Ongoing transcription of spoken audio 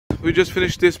we just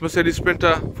finished this Mercedes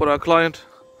Sprinter for our client,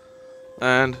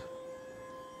 and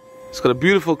it's got a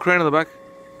beautiful crane on the back.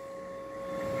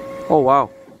 Oh wow.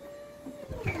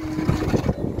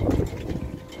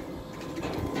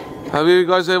 Have you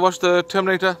guys ever watched the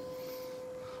Terminator?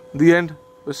 The end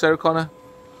with Sarah Connor.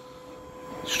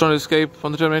 She's trying to escape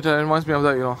from the Terminator. It reminds me of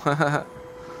that, you know.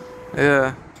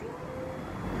 Yeah.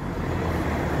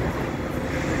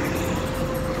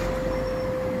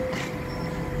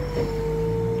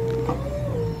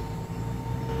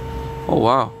 Oh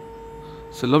wow.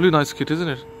 It's a lovely nice kit, isn't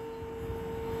it?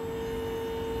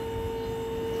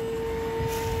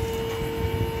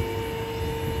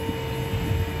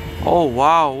 Oh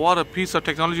wow, what a piece of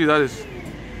technology that is.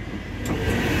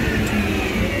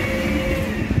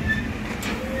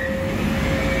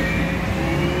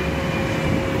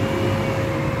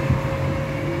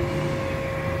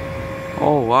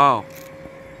 Oh wow.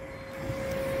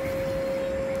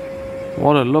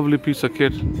 What a lovely piece of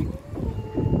kit.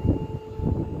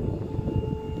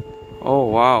 Oh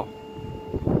wow.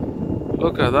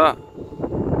 Look at that.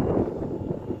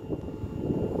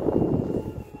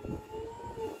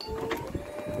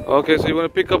 Okay, so you want to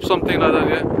pick up something like that,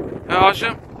 yeah? Yeah,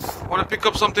 Ashim? Want to pick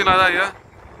up something like that, yeah?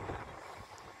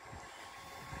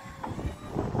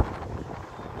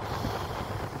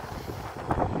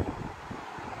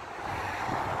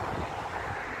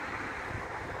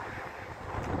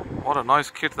 What a nice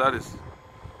kit that is.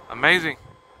 Amazing.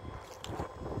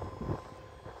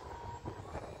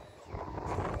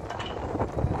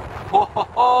 Ho ho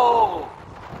ho!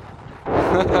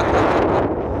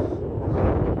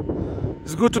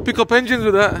 It's good to pick up engines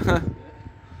with that.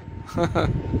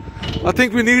 I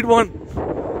think we need one.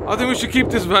 I think we should keep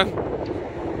this van.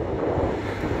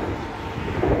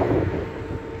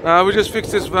 We just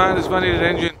fixed this van. This van needed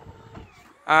an engine.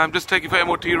 I'm just taking for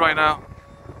MOT right now.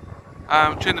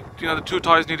 The 2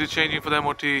 tires needed changing for the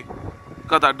MOT.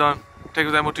 Got that done. Take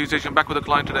it to the MOT station. Back with the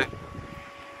client today.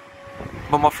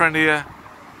 But my friend here,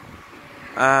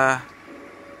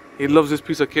 he loves this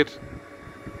piece of kit.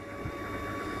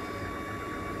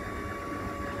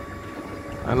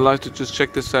 I'd like to just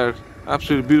check this out.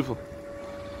 Absolutely beautiful.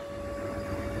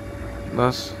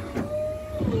 That's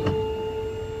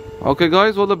okay,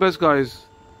 guys. All the best, guys.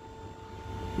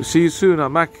 We'll see you soon at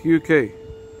Macc UK.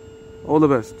 All the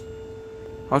best.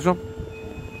 Ashram?